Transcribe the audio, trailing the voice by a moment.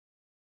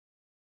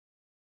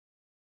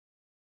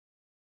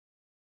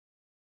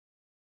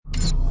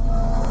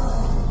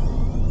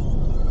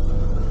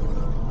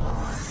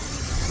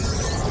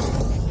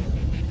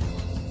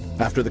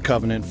After the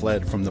Covenant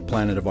fled from the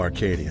planet of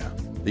Arcadia,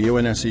 the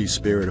UNSC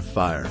Spirit of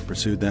Fire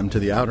pursued them to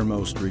the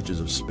outermost reaches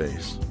of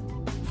space,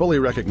 fully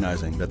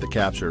recognizing that the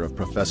capture of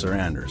Professor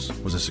Anders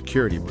was a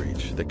security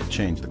breach that could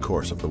change the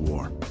course of the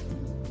war.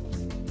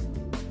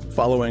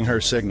 Following her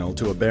signal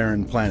to a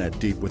barren planet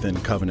deep within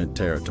Covenant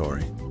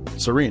territory,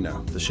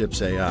 Serena, the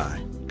ship's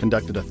AI,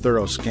 conducted a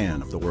thorough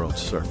scan of the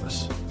world's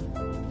surface.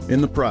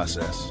 In the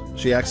process,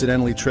 she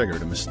accidentally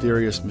triggered a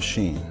mysterious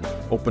machine,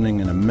 opening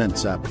an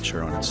immense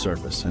aperture on its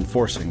surface and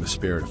forcing the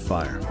Spirit of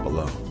Fire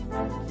below.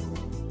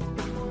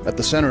 At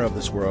the center of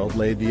this world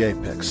lay the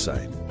Apex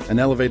site, an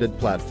elevated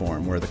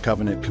platform where the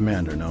Covenant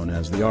commander known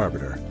as the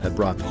Arbiter had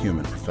brought the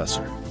human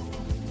professor.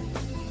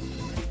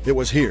 It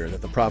was here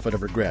that the Prophet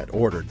of Regret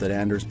ordered that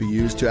Anders be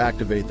used to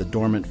activate the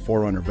dormant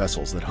Forerunner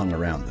vessels that hung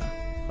around them,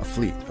 a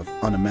fleet of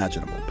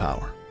unimaginable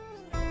power.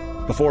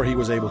 Before he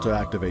was able to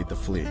activate the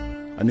fleet,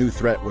 a new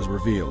threat was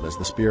revealed as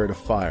the Spirit of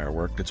Fire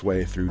worked its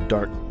way through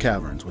dark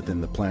caverns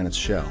within the planet's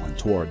shell and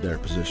toward their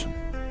position.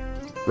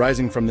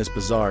 Rising from this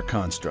bizarre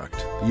construct,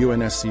 the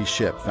UNSC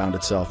ship found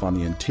itself on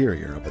the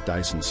interior of a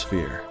Dyson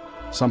sphere,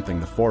 something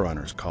the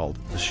Forerunners called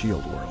the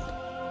Shield World,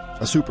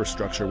 a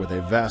superstructure with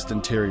a vast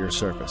interior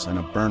surface and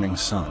a burning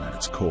sun at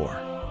its core.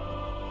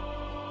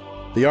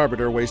 The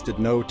Arbiter wasted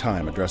no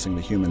time addressing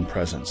the human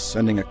presence,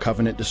 sending a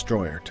Covenant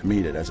destroyer to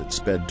meet it as it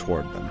sped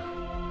toward them.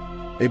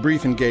 A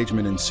brief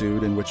engagement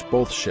ensued in which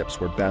both ships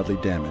were badly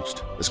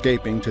damaged,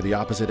 escaping to the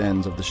opposite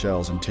ends of the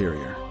shell's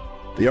interior.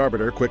 The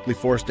Arbiter quickly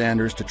forced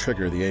Anders to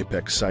trigger the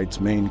Apex site's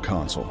main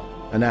console,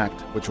 an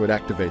act which would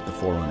activate the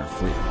Forerunner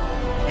fleet.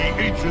 The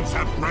ancients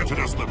have granted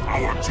us the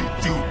power to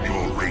doom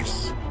your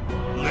race.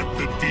 Let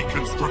the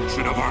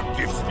deconstruction of our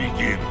gifts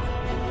begin.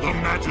 The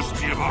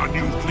majesty of our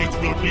new fleet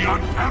will be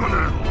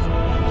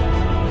unparalleled.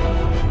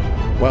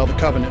 While the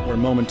Covenant were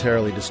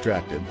momentarily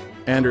distracted,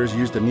 Anders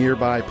used a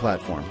nearby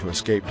platform to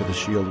escape to the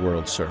Shield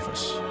World's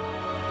surface.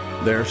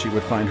 There she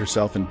would find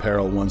herself in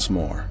peril once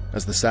more,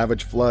 as the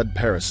Savage Flood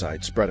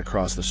parasite spread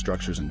across the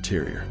structure's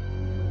interior.